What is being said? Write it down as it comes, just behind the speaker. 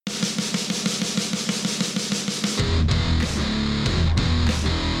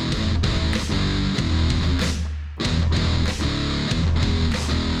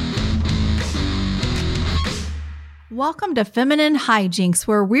Welcome to Feminine Hijinks,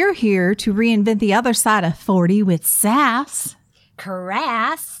 where we're here to reinvent the other side of 40 with sass,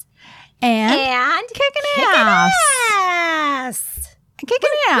 crass, and kicking ass. Kicking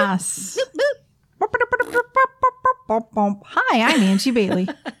ass. Hi, I'm Angie Bailey.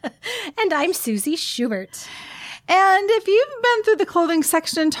 And I'm Susie Schubert. And if you've been through the clothing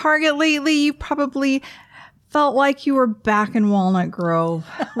section in Target lately, you probably felt like you were back in Walnut Grove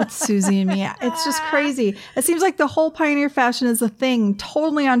with Susie and me. It's just crazy. It seems like the whole pioneer fashion is a thing,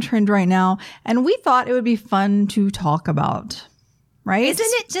 totally on trend right now. And we thought it would be fun to talk about, right? Isn't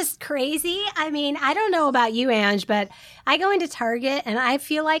it just crazy? I mean, I don't know about you, Ange, but I go into Target and I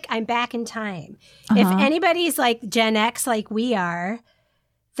feel like I'm back in time. If anybody's like Gen X like we are,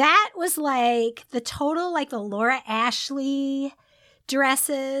 that was like the total, like the Laura Ashley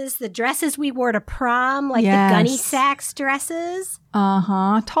dresses, the dresses we wore to prom, like the Gunny Sacks dresses.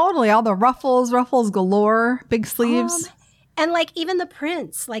 Totally. All the ruffles galore, big sleeves. And like even the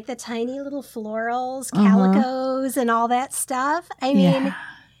prints, like the tiny little florals, calicos, and all that stuff. I mean,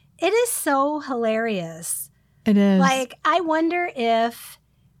 it is so hilarious. It is. Like, I wonder if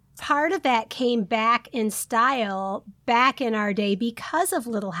part of that came back in style back in our day because of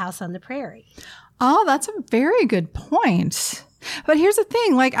Little House on the Prairie. Oh, that's a very good point. But here's the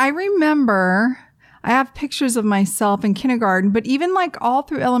thing, like I remember I have pictures of myself in kindergarten, but even like all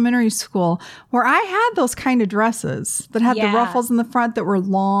through elementary school where I had those kind of dresses that had the ruffles in the front that were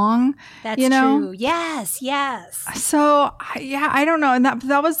long. That's true. Yes. So, I don't know. And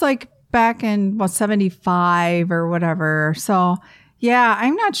that was like back in, 75 or whatever. So, yeah,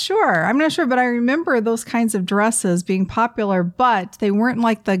 I'm not sure, but I remember those kinds of dresses being popular, but they weren't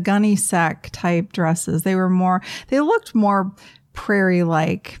like the gunny sack type dresses. They looked more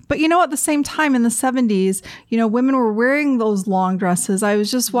Prairie-like. But at the same time in the 70s, women were wearing those long dresses. I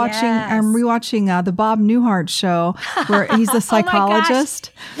was just I'm rewatching the Bob Newhart show where he's the psychologist.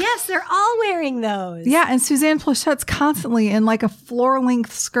 Yes, they're all wearing those. Yeah, and Suzanne Plachette's constantly in like a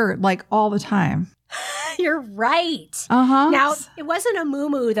floor-length skirt, like all the time. You're right. Now, it wasn't a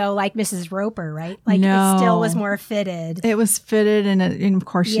muumuu, though, like Mrs. Roper, right? Like, no. It still was more fitted. It was fitted, and of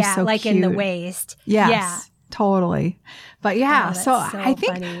course, she's so like cute. in the waist. Yes, totally. But so I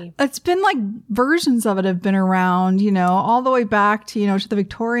think it's been like versions of it have been around, all the way back to, to the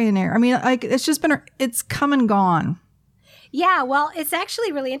Victorian era. I mean, like, it's come and gone. Yeah, well, it's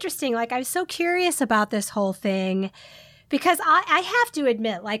actually really interesting. Like, I was so curious about this whole thing. Because I have to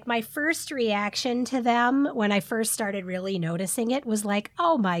admit, like, my first reaction to them when I first started really noticing it was like,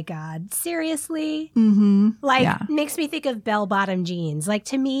 oh, my God, seriously? Makes me think of bell-bottom jeans. Like,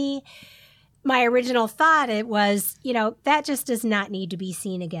 to me, my original thought, it was, that just does not need to be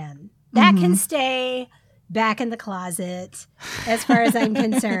seen again. That can stay back in the closet as far as I'm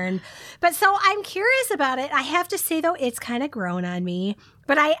concerned. But so I'm curious about it. I have to say, though, it's kind of grown on me.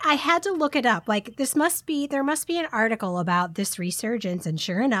 But I had to look it up. Like, there must be an article about this resurgence. And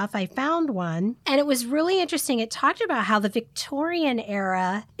sure enough, I found one. And it was really interesting. It talked about how the Victorian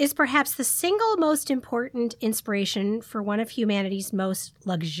era is perhaps the single most important inspiration for one of humanity's most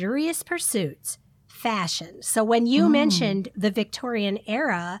luxurious pursuits, fashion. So when you mentioned the Victorian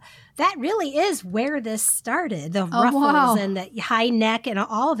era, that really is where this started. The ruffles and the high neck and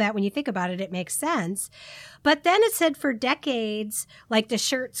all of that. When you think about it, it makes sense. But then it said for decades, like the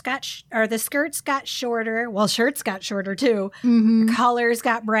skirts got shorter. Well, shirts got shorter too. Colors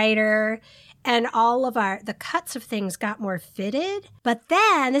got brighter. And all of the cuts of things got more fitted. But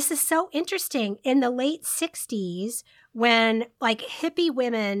then, this is so interesting, in the late 60s, when like hippie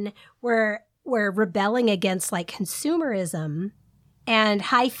women were rebelling against like consumerism, and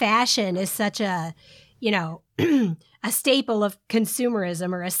high fashion is such a, a staple of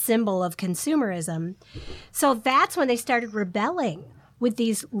consumerism or a symbol of consumerism. So that's when they started rebelling with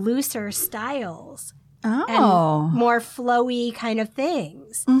these looser styles and more flowy kind of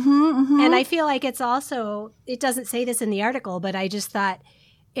things. And I feel like it's also, it doesn't say this in the article, but I just thought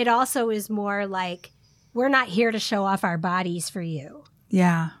it also is more like, we're not here to show off our bodies for you.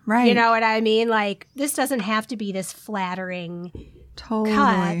 Yeah, right. You know what I mean? Like, this doesn't have to be this flattering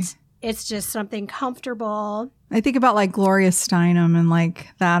cut. It's just something comfortable. I think about like Gloria Steinem and like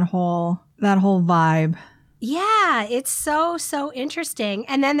that whole vibe. Yeah, it's so interesting.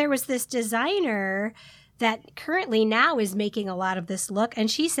 And then there was this designer that currently now is making a lot of this look.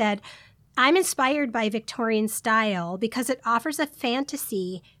 And she said, I'm inspired by Victorian style because it offers a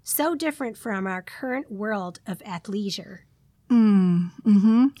fantasy so different from our current world of athleisure.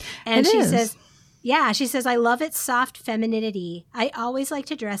 And she says, I love its soft femininity. I always like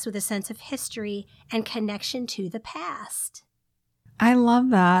to dress with a sense of history and connection to the past. I love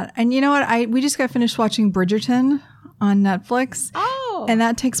that. And you know what? We just got finished watching Bridgerton on Netflix. Oh. And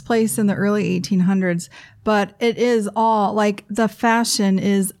that takes place in the early 1800s. But it is all like the fashion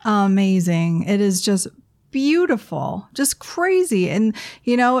is amazing. It is just beautiful, just crazy. And,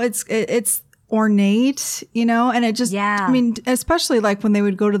 you know, it's ornate, you know, and it just, I mean, especially like when they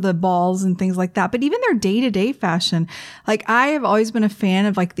would go to the balls and things like that. But even their day-to-day fashion, like I have always been a fan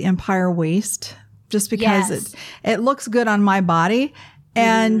of like the empire waist, just because it looks good on my body.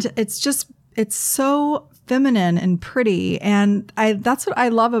 And it's so feminine and pretty. And that's what I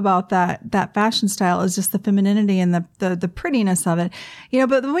love about that fashion style is just the femininity and the prettiness of it. You know,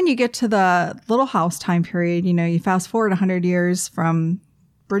 but when you get to the Little House time period, you know, you fast forward 100 years from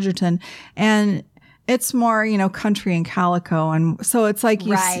Bridgerton and it's more, you know, country and calico. And so it's like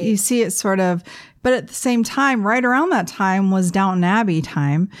you see it sort of, but at the same time, right around that time was Downton Abbey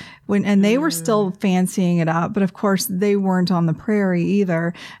time and they were still fancying it up. But of course they weren't on the prairie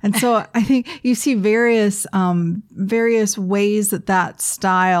either. And so I think you see various ways that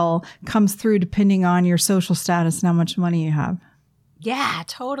style comes through depending on your social status and how much money you have. Yeah,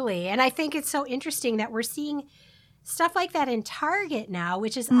 totally. And I think it's so interesting that we're seeing stuff like that in Target now,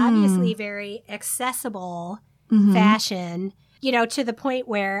 which is obviously very accessible fashion, you know, to the point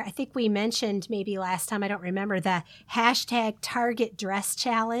where I think we mentioned maybe last time, I don't remember, the hashtag Target dress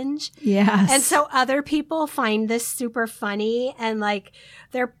challenge. Yes. And so other people find this super funny and like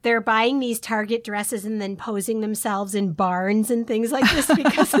they're buying these Target dresses and then posing themselves in barns and things like this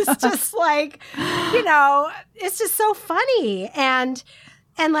because it's just like, you know, it's just so funny. And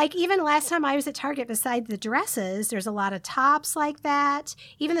like even last time I was at Target, besides the dresses, there's a lot of tops like that.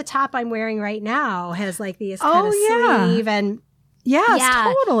 Even the top I'm wearing right now has like these kind of sleeve and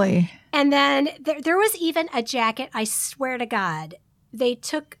totally. And then there was even a jacket, I swear to God. They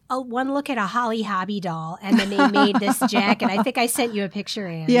took one look at a Holly Hobby doll and then they made this jacket. I think I sent you a picture,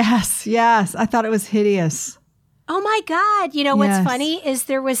 Anne. Yes. I thought it was hideous. Oh my God. You know what's funny is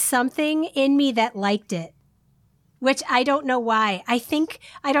there was something in me that liked it. Which I don't know why. I think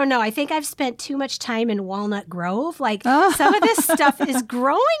I've spent too much time in Walnut Grove. Like some of this stuff is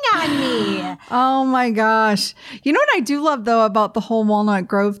growing on me. Oh my gosh. You know what I do love though about the whole Walnut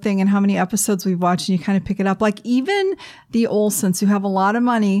Grove thing and how many episodes we've watched and you kind of pick it up. Like even the Olsons who have a lot of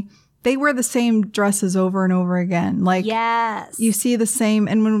money, they wear the same dresses over and over again. Like, you see the same.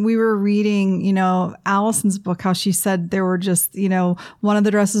 And when we were reading, you know, Allison's book, how she said there were just, you know, one of the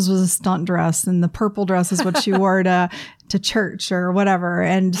dresses was a stunt dress and the purple dress is what she wore to church or whatever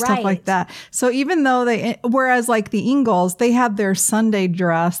and stuff like that. So even though whereas like the Ingalls, they had their Sunday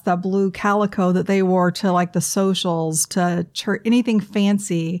dress, the blue calico that they wore to like the socials, to church, anything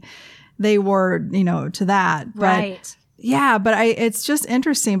fancy, they wore, you know, to that. But, yeah, but it's just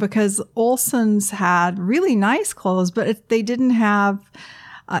interesting because Olson's had really nice clothes, but they didn't have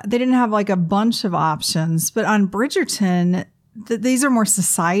like a bunch of options. But on Bridgerton, these are more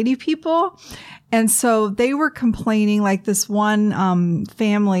society people. And so they were complaining, like this one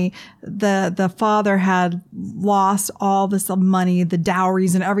family, the father had lost all this money, the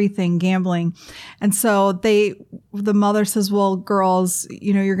dowries and everything, gambling. And so the mother says, well, girls,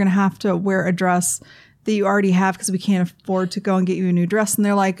 you know, you're going to have to wear a dress that you already have because we can't afford to go and get you a new dress. And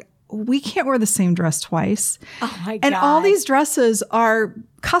they're like, we can't wear the same dress twice. Oh my God. And all these dresses are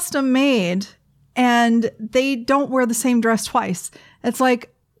custom made and they don't wear the same dress twice. It's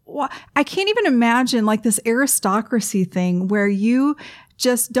like, I can't even imagine like this aristocracy thing where you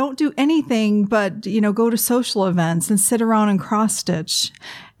just don't do anything but, you know, go to social events and sit around and cross stitch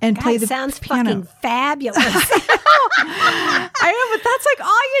and play the sounds piano. Fucking fabulous. I know, but that's like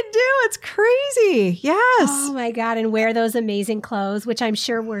all you do. It's crazy. Yes. Oh my God. And wear those amazing clothes, which I'm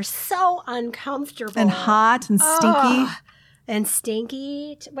sure were so uncomfortable. And hot and stinky. And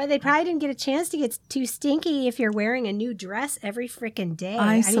stinky. Well, they probably didn't get a chance to get too stinky if you're wearing a new dress every freaking day.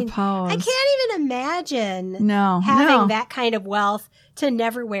 I suppose. I can't even imagine having that kind of wealth to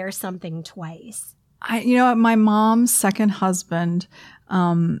never wear something twice. You know, my mom's second husband,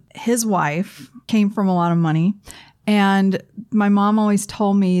 his wife came from a lot of money. And my mom always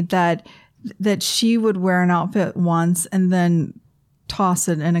told me that she would wear an outfit once and then toss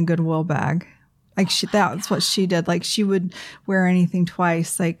it in a Goodwill bag. Like that's what she did. Like she would wear anything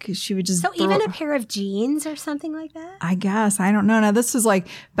twice. Like she would just. So even a pair of jeans or something like that? I guess. I don't know. Now this was like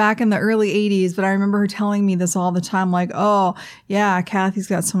back in the early 80s, but I remember her telling me this all the time. Like, oh yeah, Kathy's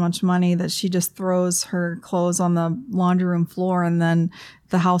got so much money that she just throws her clothes on the laundry room floor and then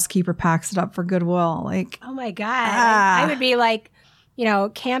the housekeeper packs it up for Goodwill. Like, oh my God. I would be like, you know,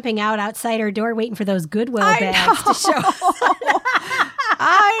 camping out outside her door waiting for those Goodwill bags to show.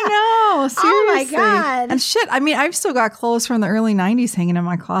 I know. Seriously. Oh my God. And shit, I mean, I've still got clothes from the early 90s hanging in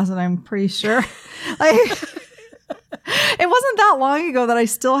my closet, I'm pretty sure. Like, It wasn't that long ago that I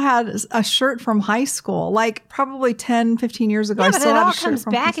still had a shirt from high school, like probably 10, 15 years ago. Yeah, I but still it had all a shirt comes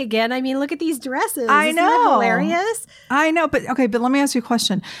from back again. I mean, look at these dresses. I Isn't know. that hilarious? I know. But okay, but let me ask you a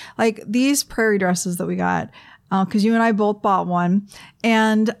question. Like these Prairie dresses that we got, because you and I both bought one,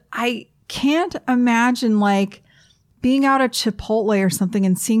 and I can't imagine like being out at Chipotle or something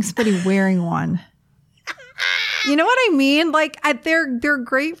and seeing somebody wearing one. You know what I mean? Like they're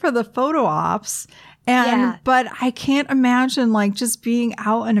great for the photo ops. But I can't imagine like just being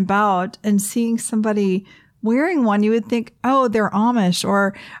out and about and seeing somebody wearing one. You would think, oh, they're Amish,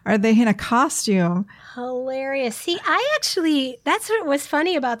 or are they in a costume? Hilarious. See, that's what was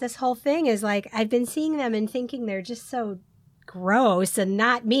funny about this whole thing is like, I've been seeing them and thinking they're just so gross and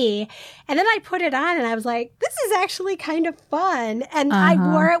not me. And then I put it on and I was like, this is actually kind of fun. And I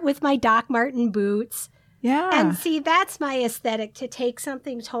wore it with my Doc Marten boots. Yeah. And see, that's my aesthetic, to take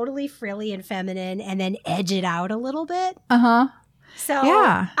something totally frilly and feminine and then edge it out a little bit. So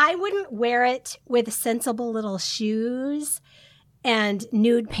I wouldn't wear it with sensible little shoes and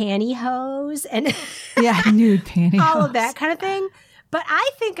nude pantyhose and nude pantyhose. all of that kind of thing. But I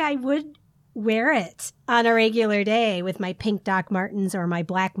think I would wear it on a regular day with my pink Doc Martens or my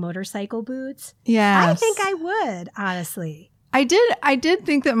black motorcycle boots. Yes. I think I would, honestly. I did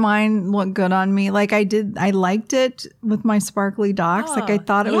think that mine looked good on me. Like I liked it with my sparkly Docs. Like I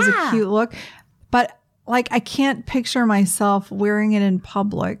thought it was a cute look, but like I can't picture myself wearing it in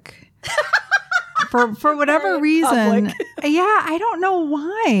public for whatever reason. Yeah. I don't know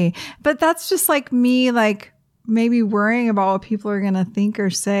why, but that's just like me, like maybe worrying about what people are going to think or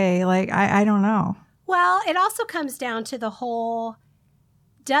say. Like, I don't know. Well, it also comes down to the whole,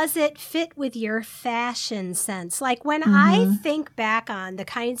 does it fit with your fashion sense? Like when I think back on the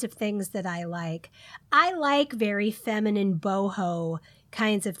kinds of things that I like very feminine boho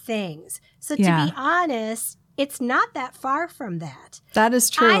kinds of things. So to be honest, it's not that far from that. That is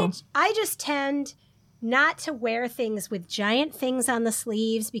true. I just tend not to wear things with giant things on the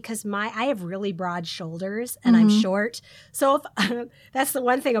sleeves because I have really broad shoulders and I'm short. So that's the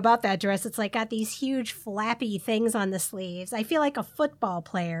one thing about that dress. It's like got these huge flappy things on the sleeves. I feel like a football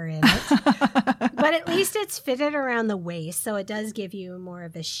player in it. But at least it's fitted around the waist, so it does give you more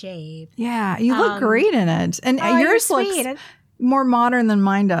of a shape. Yeah, you look great in it. And yours looks more modern than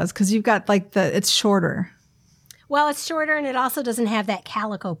mine does because you've got like it's shorter. Well, it's shorter and it also doesn't have that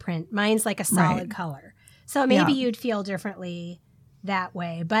calico print. Mine's like a solid color. So maybe you'd feel differently that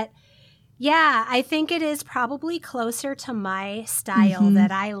way. But yeah, I think it is probably closer to my style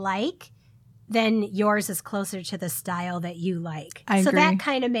that I like than yours is closer to the style that you like. I agree. That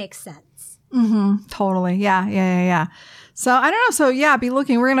kind of makes sense. Totally. Yeah. So I don't know. So be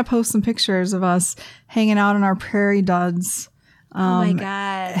looking. We're going to post some pictures of us hanging out in our Prairie duds. Oh my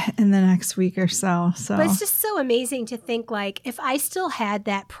God. In the next week or so. But it's just so amazing to think like if I still had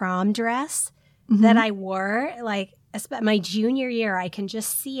that prom dress that I wore, like my junior year, I can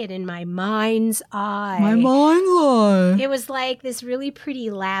just see it in my mind's eye. It was like this really pretty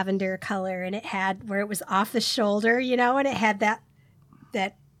lavender color, and it had where it was off the shoulder, and it had that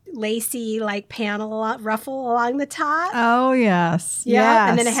lacy like panel ruffle along the top. Oh yes, yeah,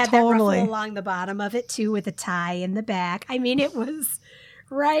 and then it had that ruffle along the bottom of it too, with a tie in the back. I mean, it was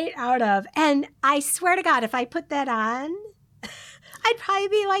right out of. And I swear to God, if I put that on, I'd probably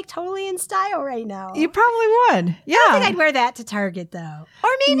be like totally in style right now. You probably would. Yeah. I don't think I'd wear that to Target though. Or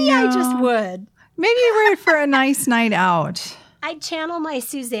maybe I just would. Maybe you wear it for a nice night out. I'd channel my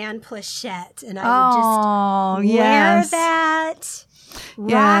Suzanne Plachette and I would just wear that,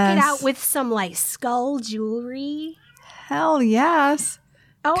 rock it out with some like skull jewelry. Hell yes.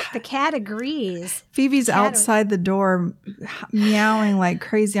 Oh, the cat agrees. Phoebe's outside the door meowing like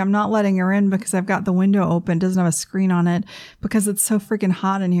crazy. I'm not letting her in because I've got the window open. It doesn't have a screen on it because it's so freaking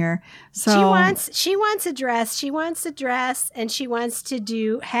hot in here. So she wants a dress. She wants a dress and she wants to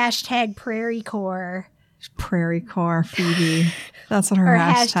do #prairiecore. Prairiecore, Phoebe. That's what her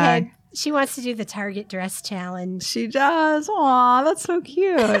hashtag. She wants to do the Target dress challenge. She does. Aw, that's so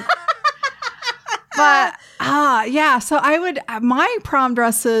cute. But so my prom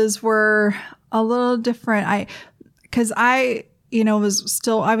dresses were a little different. I was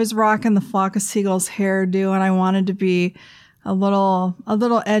rocking the Flock of Seagulls hairdo and I wanted to be a little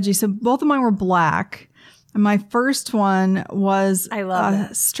edgy. So both of mine were black. And my first one was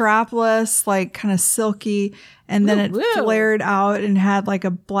strapless, like kind of silky. And then it flared out and had like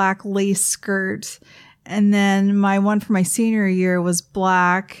a black lace skirt. And then my one for my senior year was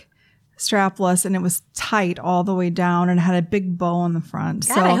black, strapless, and it was tight all the way down and had a big bow in the front.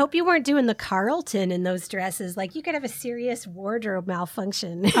 God, I hope you weren't doing the Carlton in those dresses. Like, you could have a serious wardrobe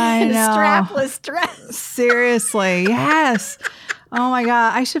malfunction. I know. Strapless dress. Seriously. Yes. Oh my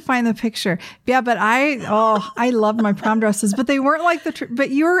God. I should find the picture. Yeah. But I loved my prom dresses, but they weren't like but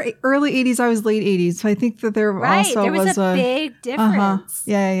you were early 80s. I was late 80s. So I think that there also there was a big difference.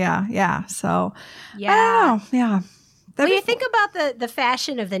 Yeah. So yeah. I don't know. Yeah. Well, you think about the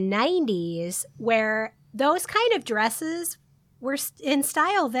fashion of the 90s, where those kind of dresses were in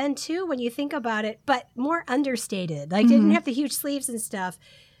style then too, when you think about it, but more understated. Like, they didn't have the huge sleeves and stuff,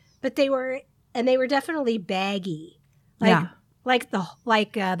 but they were definitely baggy. Like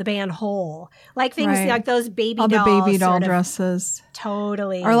the band Hole, like things like those baby dolls. The baby doll dresses.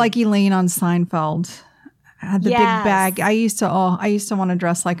 Totally. Or like Elaine on Seinfeld. Had the big bag. I used to want to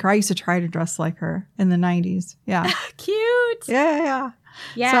dress like her. I used to try to dress like her in the 90s. Yeah. Cute. Yeah.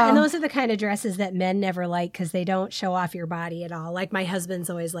 Yeah, and those are the kind of dresses that men never like because they don't show off your body at all. Like, my husband's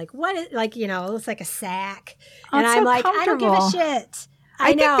always like, what is, like, it looks like a sack. And I'm like, I don't give a shit.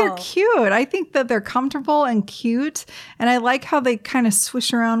 I know. think they're cute. I think that they're comfortable and cute. And I like how they kind of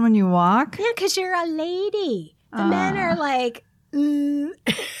swish around when you walk. Yeah, because you're a lady. The men are like,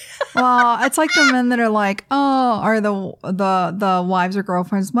 Well, it's like the men that are like, are the wives or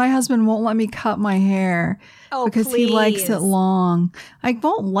girlfriends. My husband won't let me cut my hair because he likes it long. I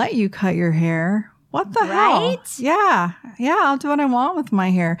won't let you cut your hair. What the hell? Yeah, I'll do what I want with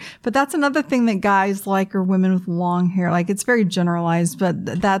my hair. But that's another thing that guys like, are women with long hair. Like, it's very generalized,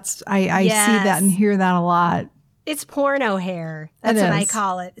 but that's I see that and hear that a lot. It's porno hair. That's what I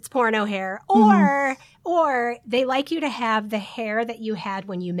call it. It's porno hair. Or they like you to have the hair that you had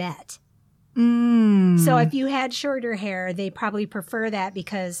when you met. So if you had shorter hair, they probably prefer that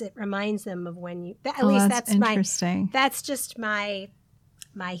because it reminds them of when you. At least that's interesting. That's just my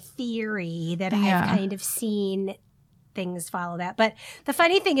theory that I've kind of seen things follow that. But the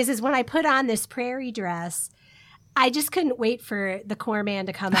funny thing is when I put on this Prairie dress, I just couldn't wait for the core man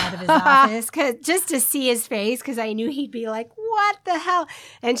to come out of his office just to see his face, because I knew he'd be like, what the hell?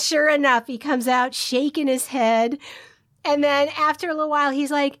 And sure enough, he comes out shaking his head. And then after a little while,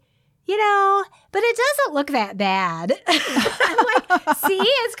 he's like, but it doesn't look that bad. I'm like, see,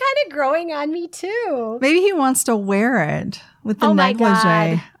 it's kind of growing on me too. Maybe he wants to wear it with the negligee.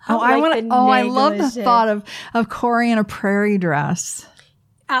 My God. I love the thought of Corey in a Prairie dress.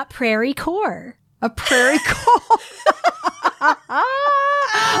 Prairie core. A Prairie core.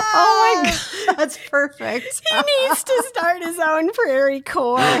 Oh my God, that's perfect. He needs to start his own Prairie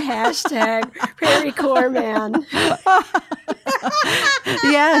core hashtag. Prairie core man.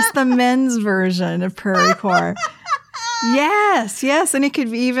 Yes, the men's version of Prairie core. Yes, and it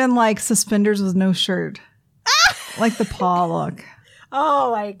could be even like suspenders with no shirt, like the paw look.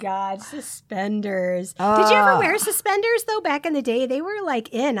 Oh my God, suspenders. Did you ever wear suspenders though back in the day? They were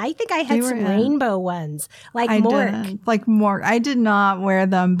like in. I think I had some rainbow ones. Like Mork. I did not wear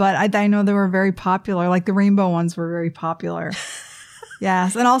them, but I know they were very popular. Like the rainbow ones were very popular.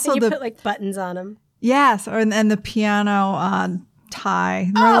 Yes. And also you put like buttons on them. Yes. And the piano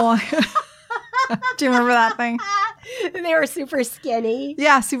tie. Do you remember that thing? They were super skinny.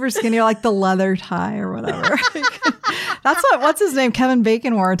 Yeah, super skinny, or like the leather tie or whatever. That's what's his name? Kevin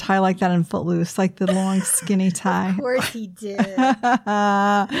Bacon wore a tie like that in Footloose, like the long skinny tie. Of course he did.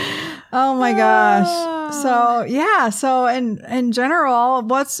 Oh my gosh. So in general,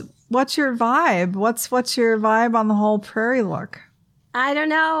 what's your vibe? What's your vibe on the whole Prairie look? I don't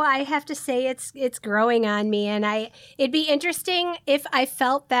know. I have to say it's growing on me, and it'd be interesting if I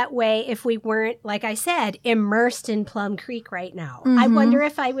felt that way if we weren't, like I said, immersed in Plum Creek right now. I wonder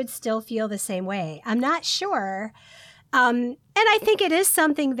if I would still feel the same way. I'm not sure. And I think it is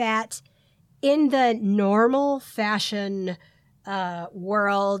something that in the normal fashion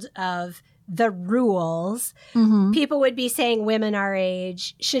world of the rules, people would be saying women our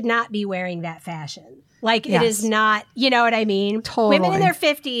age should not be wearing that fashion. Like, it is not, you know what I mean? Totally. Women in their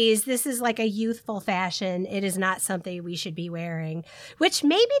 50s, this is like a youthful fashion. It is not something we should be wearing, which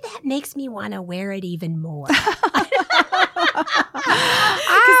maybe that makes me want to wear it even more.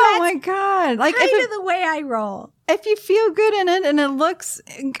 Oh my God. Like, kind of the way I roll. If you feel good in it and it looks,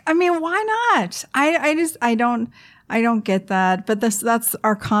 I mean, why not? I don't get that. But that's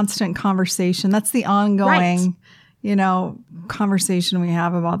our constant conversation. That's the ongoing conversation we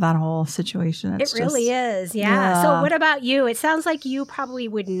have about that whole situation. It really is. Yeah. So what about you? It sounds like you probably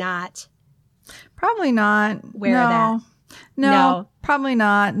would not. Probably not wear that. No, probably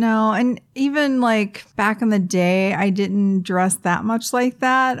not. No. And even like back in the day, I didn't dress that much like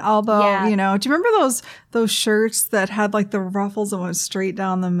that. Although, do you remember those shirts that had like the ruffles that went straight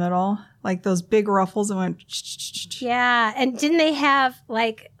down the middle? Like those big ruffles that went. Yeah. And didn't they have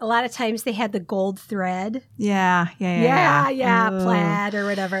like a lot of times they had the gold thread? Yeah. Plaid or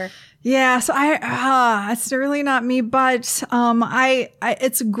whatever. Yeah, so it's really not me, but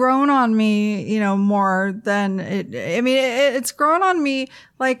it's grown on me, more than it's grown on me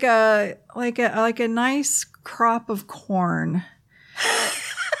like a nice crop of corn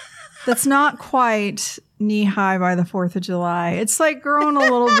that's not quite knee high by the 4th of July. It's like grown a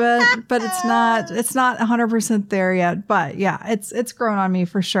little bit, but it's not 100% there yet. But yeah, it's grown on me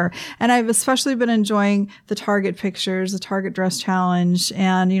for sure. And I've especially been enjoying the Target pictures, the Target dress challenge.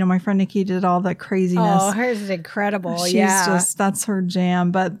 And, my friend Nikki did all that craziness. Oh, hers is incredible. That's her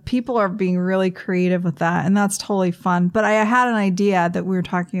jam. But people are being really creative with that. And that's totally fun. But I had an idea that we were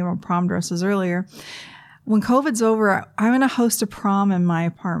talking about prom dresses earlier. When COVID's over, I'm going to host a prom in my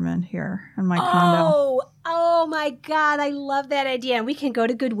apartment here in my condo. Oh my God. I love that idea. And we can go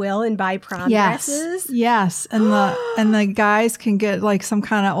to Goodwill and buy prom dresses. Yes. And the guys can get like some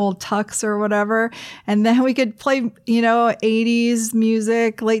kind of old tux or whatever. And then we could play, 80s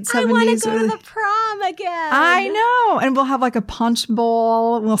music, late 70s. I want to go to the prom again. I know. And we'll have like a punch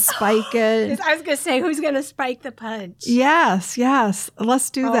bowl. We'll spike it. I was going to say, who's going to spike the punch? Yes.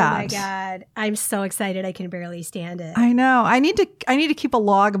 Let's do that. Oh my God. I'm so excited. I can barely stand it. I know. I need to keep a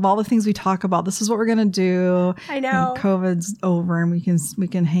log of all the things we talk about. This is what we're going to do. I know. COVID's over and we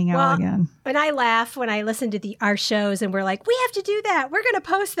can hang out again. And I laugh when I listen to our shows and we're like, we have to do that. We're going to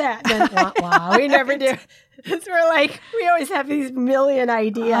post that. And then, wow, we never do. So we're like, we always have these million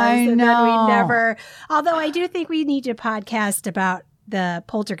ideas. Then we never. Although I do think we need to podcast about the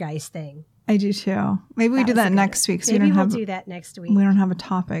poltergeist thing. I do too. Maybe we do that next week. So maybe we'll do that next week. We don't have a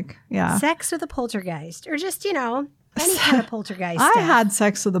topic. Yeah. Sex with a poltergeist, or just any kind of poltergeist. I had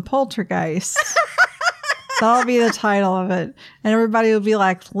sex with a poltergeist. That'll be the title of it. And everybody will be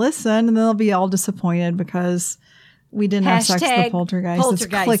like, listen, and then they'll be all disappointed because we didn't have sex with the poltergeist. It's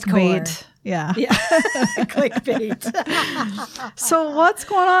clickbait. Core. Yeah. Clickbait. So what's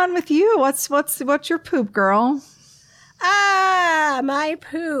going on with you? What's your poop, girl? My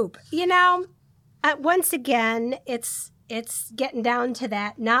poop. Once again, it's getting down to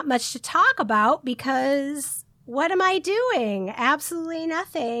that. Not much to talk about because what am I doing? Absolutely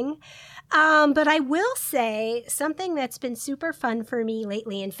nothing. But I will say something that's been super fun for me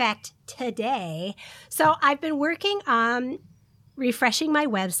lately. In fact, today. So I've been working on refreshing my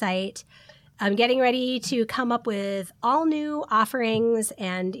website. I'm getting ready to come up with all new offerings.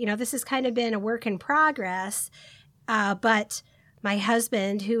 And, this has kind of been a work in progress. But my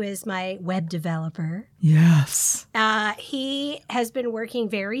husband, who is my web developer. Yes. He has been working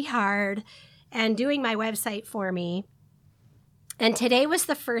very hard and doing my website for me. And today was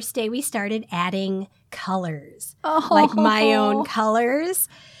the first day we started adding colors, like my own colors.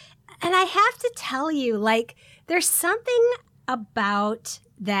 And I have to tell you, there's something about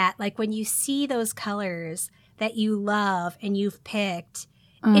that, when you see those colors that you love and you've picked,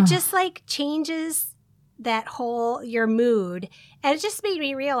 it just changes that your mood. And it just made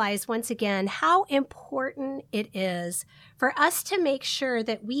me realize once again how important it is for us to make sure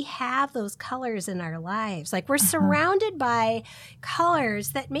that we have those colors in our lives. We're surrounded by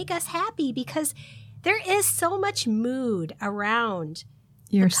colors that make us happy because there is so much mood around.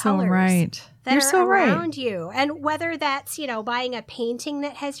 You're so right. You're so around you. And whether that's, buying a painting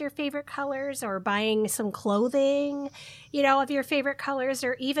that has your favorite colors or buying some clothing, of your favorite colors,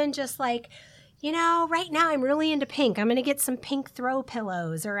 or even just right now I'm really into pink. I'm going to get some pink throw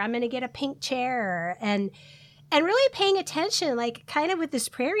pillows, or I'm going to get a pink chair, and really paying attention, kind of with this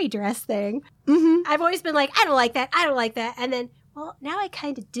Prairie dress thing. Mm-hmm. I've always been I don't like that. I don't like that. And then, well, now I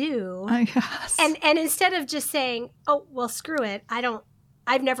kind of do. Yes. And instead of just saying, oh, well, screw it.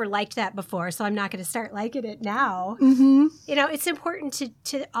 I've never liked that before, so I'm not going to start liking it now. Mm-hmm. It's important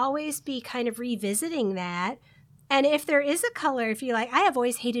to always be kind of revisiting that. And if there is a color, if you I have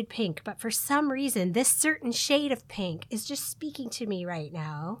always hated pink, but for some reason, this certain shade of pink is just speaking to me right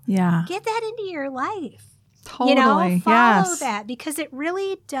now. Yeah. Get that into your life. Totally. Follow that, because it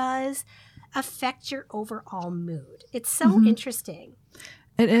really does affect your overall mood. It's so interesting.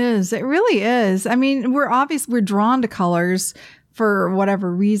 It is. It really is. I mean, we're drawn to colors for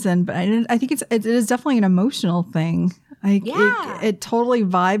whatever reason, but I think it is definitely an emotional thing. It totally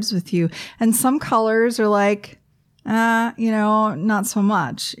vibes with you. And some colors are not so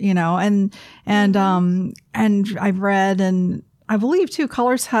much, and I've read, and I believe too,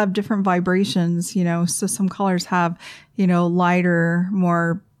 colors have different vibrations, so some colors have, lighter,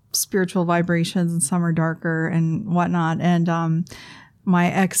 more spiritual vibrations and some are darker and whatnot. And,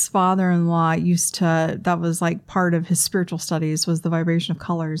 my ex-father-in-law that was like part of his spiritual studies was the vibration of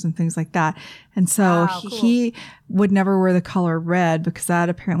colors and things like that. And so he would never wear the color red because that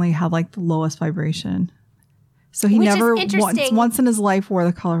apparently had like the lowest vibration. So he never once in his life wore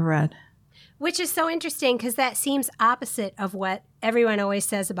the color red. Which is so interesting because that seems opposite of what everyone always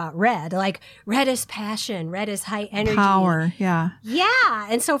says about red. Like, red is passion, red is high energy. Power, yeah. Yeah,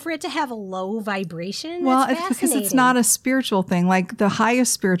 and so for it to have a low vibration, well, that's it's because it's not a spiritual thing. Like, the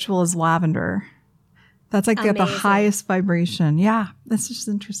highest spiritual is lavender. That's like the highest vibration. Yeah, that's just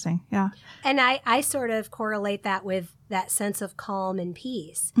interesting, yeah. And I sort of correlate that with that sense of calm and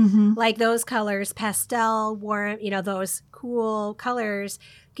peace. Mm-hmm. Like those colors, pastel, warm, those cool colors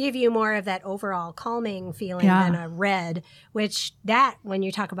give you more of that overall calming feeling than a red, which when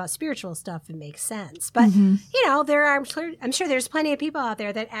you talk about spiritual stuff, it makes sense. But, I'm sure there's plenty of people out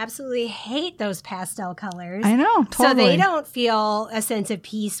there that absolutely hate those pastel colors. I know, totally. So they don't feel a sense of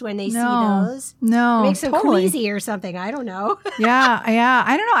peace when they see those. No, it makes them queasy or something. I don't know. Yeah.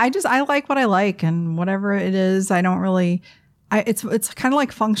 I don't know. I like what I like, and whatever it is, I don't really... It's kind of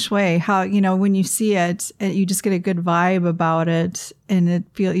like feng shui, how, when you see it, you just get a good vibe about it, and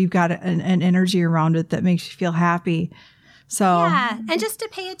you've got an energy around it that makes you feel happy. So yeah, and just to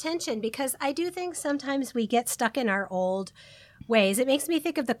pay attention, because I do think sometimes we get stuck in our old ways. It makes me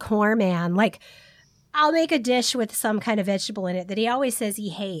think of the core man. Like, I'll make a dish with some kind of vegetable in it that he always says he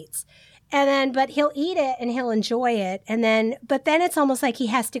hates. But he'll eat it and he'll enjoy it. But then it's almost like he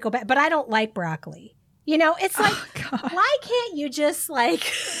has to go back. But I don't like broccoli. It's like, why can't you just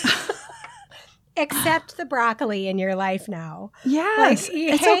accept the broccoli in your life now? Yes. Like,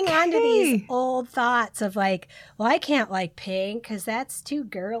 you hang on to these old thoughts of like, well, I can't like pink because that's too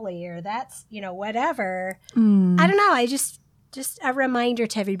girly, or that's, whatever. I don't know. I just a reminder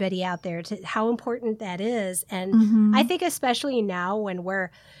to everybody out there to how important that is. And I think especially now when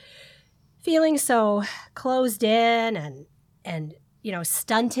we're feeling so closed in and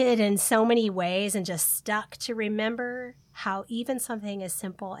stunted in so many ways and just stuck, to remember how even something as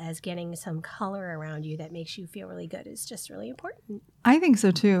simple as getting some color around you that makes you feel really good is just really important. I think so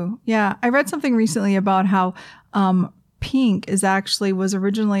too. Yeah. I read something recently about how pink was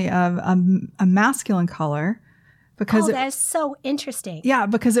originally a masculine color. Because that is so interesting. Yeah,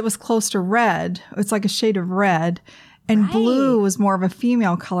 because it was close to red. It's like a shade of red. And blue was more of a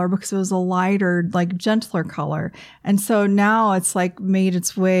female color because it was a lighter, like gentler color. And so now it's like made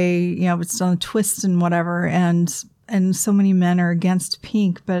its way, it's done a twist and whatever. And so many men are against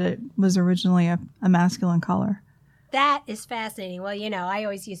pink, but it was originally a masculine color. That is fascinating. Well, I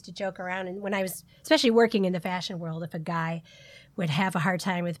always used to joke around, and when I was especially working in the fashion world, if a guy would have a hard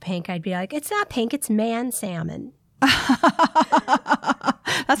time with pink, I'd be like, it's not pink, it's man salmon. That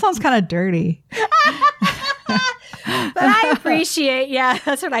sounds kind of dirty. But I appreciate,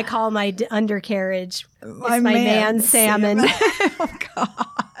 that's what I call my undercarriage. It's my man salmon. Oh, God.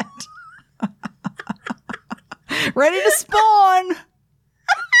 Ready to spawn.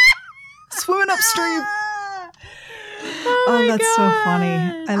 Swimming upstream. Oh, that's God. So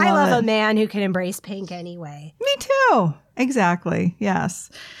funny. I love a man who can embrace pink anyway. Me too. Exactly. Yes.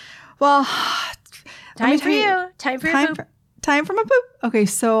 Well, time for you. Time for your poop. Time for my poop. Okay,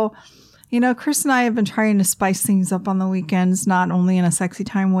 so... Chris and I have been trying to spice things up on the weekends, not only in a sexy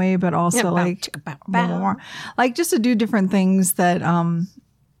time way, but also more, like just to do different things that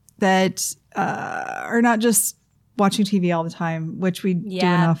are not just watching TV all the time, which we do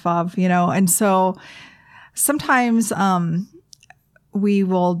enough of, And so sometimes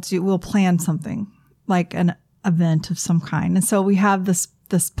we'll plan something like an event of some kind, and so we have this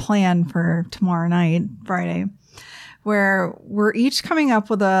plan for tomorrow night, Friday, where we're each coming up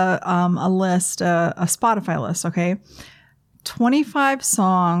with a list, a Spotify list, okay? 25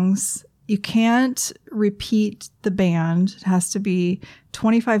 songs. You can't repeat the band. It has to be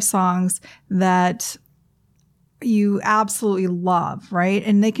 25 songs that you absolutely love, right?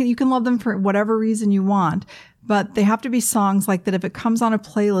 And you can love them for whatever reason you want. But they have to be songs like that. If it comes on a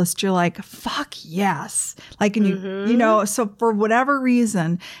playlist, you're like, fuck yes. Like, and so for whatever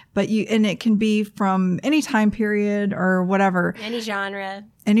reason, and it can be from any time period or whatever. Any genre.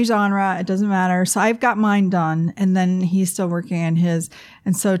 It doesn't matter. So I've got mine done, and then he's still working on his.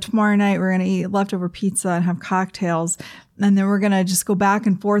 And so tomorrow night we're going to eat leftover pizza and have cocktails. And then we're going to just go back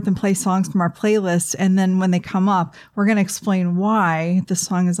and forth and play songs from our playlist. And then when they come up, we're going to explain why the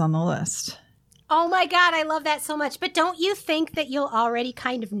song is on the list. Oh my God, I love that so much. But don't you think that you'll already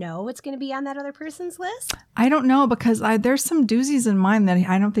kind of know what's going to be on that other person's list? I don't know, because there's some doozies in mine that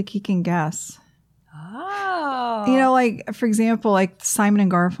I don't think he can guess. Oh. You know, like, for example, like Simon and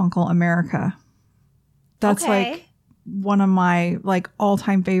Garfunkel, America. That's like one of my like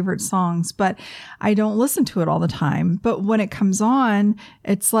all-time favorite songs, but I don't listen to it all the time. But when it comes on,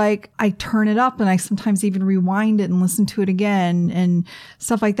 it's like I turn it up and I sometimes even rewind it and listen to it again and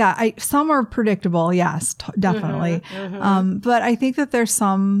stuff like that. Some are predictable, yes, definitely. But I think that there's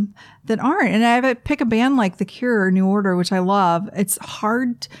some that aren't. And I pick a band like The Cure, New Order, which I love. It's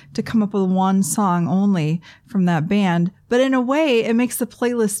hard to come up with one song only from that band, but in a way, it makes the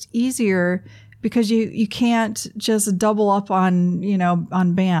playlist easier. Because you can't just double up on,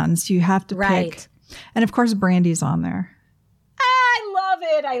 on bands. You have to pick. And of course, Brandy's on there. I love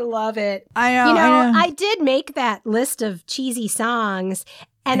it. I love it. I know. I did make that list of cheesy songs.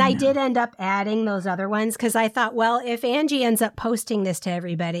 And I did end up adding those other ones because I thought, well, if Angie ends up posting this to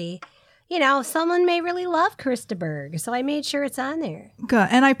everybody, someone may really love Krista Berg. So I made sure it's on there. Good.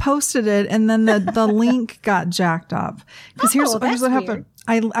 And I posted it, and then the link got jacked up. Because here's what happened.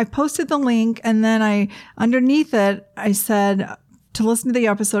 I posted the link, and then underneath it, I said, to listen to the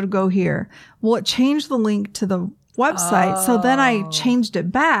episode, go here. Well, it changed the link to the website. So then I changed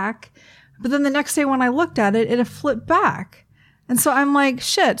it back. But then the next day when I looked at it, it had flipped back. And so I'm like,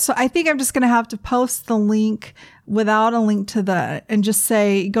 shit. So I think I'm just going to have to post the link without a link to and just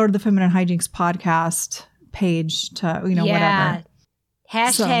say, go to the Feminine Hijinks podcast page to, whatever.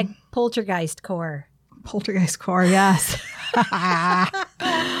 Hashtag Poltergeist Core. Poltergeist Core, yes.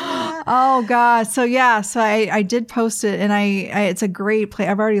 Oh God. So I did post it, and it's a great play.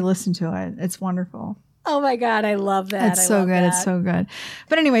 I've already listened to it. It's wonderful. Oh my God, I love that. It's so good. It's so good.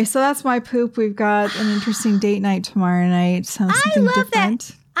 But anyway, so that's my poop. We've got an interesting date night tomorrow night. Something different.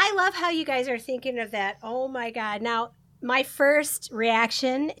 That. I love how you guys are thinking of that. Oh my God. Now, my first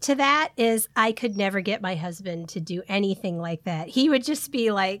reaction to that is I could never get my husband to do anything like that. He would just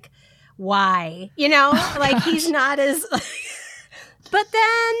be like, why? Like he's not as... But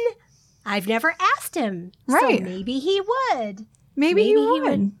then I've never asked him. Right. So maybe he would. Maybe he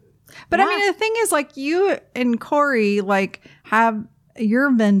would. But I mean, the thing is, like, you and Corey, like, have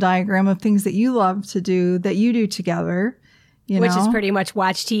your Venn diagram of things that you love to do that you do together. Which is pretty much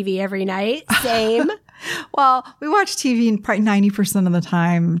watch TV every night. Same. Well, we watch TV probably 90% of the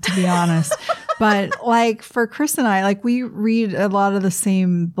time, to be honest. But like for Chris and I, like we read a lot of the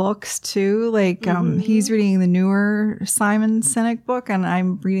same books too. Like he's reading the newer Simon Sinek book, and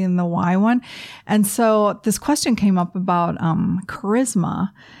I'm reading the Y one. And so this question came up about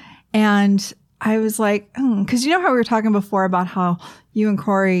charisma. And I was like, because you know how we were talking before about how you and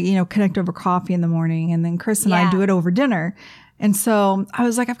Corey, connect over coffee in the morning, and then Chris and I do it over dinner. And so I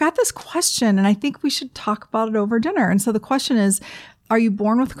was like, I've got this question, and I think we should talk about it over dinner. And so the question is, are you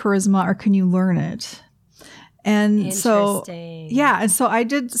born with charisma, or can you learn it? And so, and so I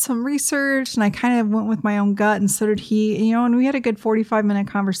did some research, and I kind of went with my own gut, and so did he, and we had a good 45-minute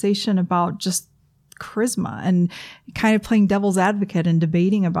conversation about just charisma and kind of playing devil's advocate and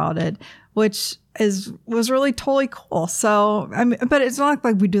debating about it, which was really totally cool. So, I mean, but it's not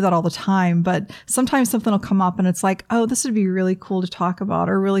like we do that all the time, but sometimes something will come up and it's like, oh, this would be really cool to talk about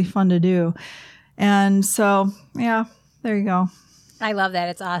or really fun to do. And so, yeah, there you go. I love that.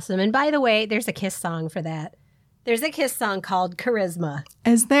 It's awesome. And by the way, there's a Kiss song for that. There's a Kiss song called Charisma.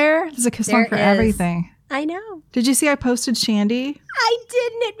 Is there? There's a Kiss song for everything. I know. Did you see I posted Shandy? I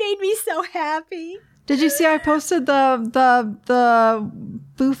didn't. It made me so happy. Did you see I posted the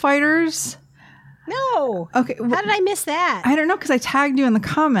Foo Fighters? No. Okay. How did I miss that? I don't know, because I tagged you in the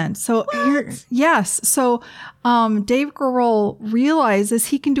comments. So yes. So Dave Grohl realizes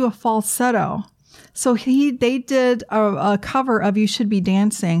he can do a falsetto. So they did a cover of You Should Be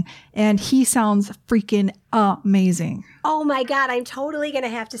Dancing, and he sounds freaking amazing. Oh my God, I'm totally going to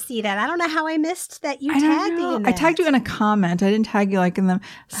have to see that. I don't know how I missed that you tagged me in that. I tagged you in a comment. I didn't tag you like in them.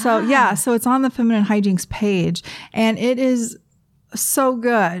 So so it's on the Feminine Hijinks page, and it is so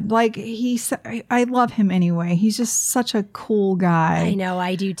good. Like I love him anyway. He's just such a cool guy. I know,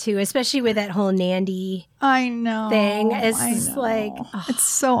 I do too, especially with that whole Nandy thing. It's like, it's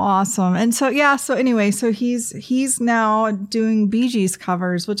so awesome. And so, so anyway, so he's now doing Bee Gees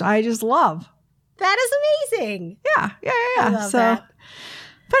covers, which I just love. That is amazing. Yeah. I love that.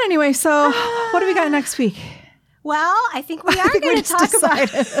 But anyway, so what do we got next week? Well, I think we are going to talk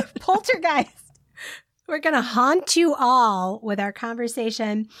about Poltergeist. We're going to haunt you all with our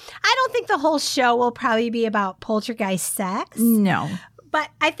conversation. I don't think the whole show will probably be about poltergeist sex. No. But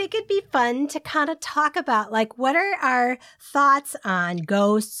I think it'd be fun to kind of talk about, like, what are our thoughts on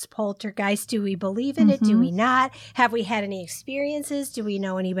ghosts, poltergeists? Do we believe in it? Do we not? Have we had any experiences? Do we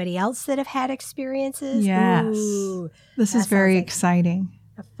know anybody else that have had experiences? Yes. Ooh, this is very exciting.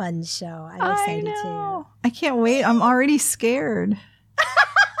 A fun show. I'm excited too. I can't wait. I'm already scared.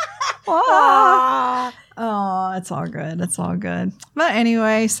 Oh, it's all good. It's all good. But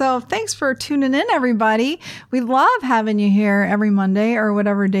anyway, so thanks for tuning in, everybody. We love having you here every Monday or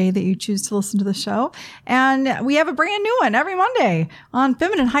whatever day that you choose to listen to the show. And we have a brand new one every Monday on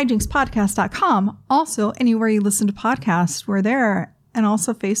femininehijinkspodcast.com. Also, anywhere you listen to podcasts, we're there. And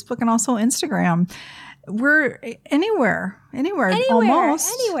also Facebook and also Instagram. We're anywhere,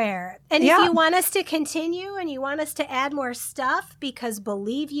 almost. Anywhere. And if you want us to continue and you want us to add more stuff, because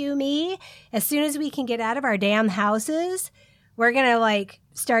believe you me, as soon as we can get out of our damn houses, we're going to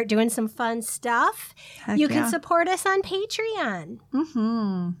start doing some fun stuff. Heck you can support us on Patreon.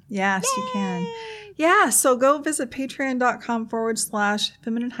 Mm-hmm. Yes, Yay! You can. Yeah. So go visit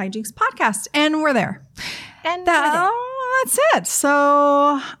patreon.com/Feminine Hijinks Podcast. And we're there. And that's it.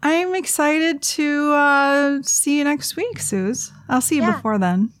 So I'm excited to see you next week, Suze. I'll see you before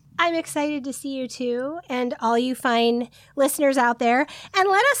then. I'm excited to see you too, and all you fine listeners out there. And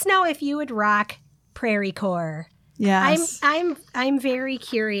let us know if you would rock prairiecore. Yes. I'm very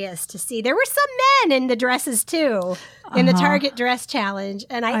curious to see. There were some men in the dresses too, in the Target Dress Challenge,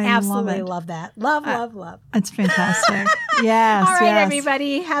 and I absolutely love that. Love. It's fantastic. Yes. All right,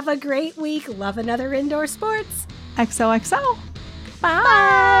 everybody, have a great week. Love another indoor sports. XOXO.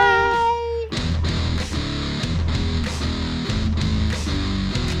 Bye.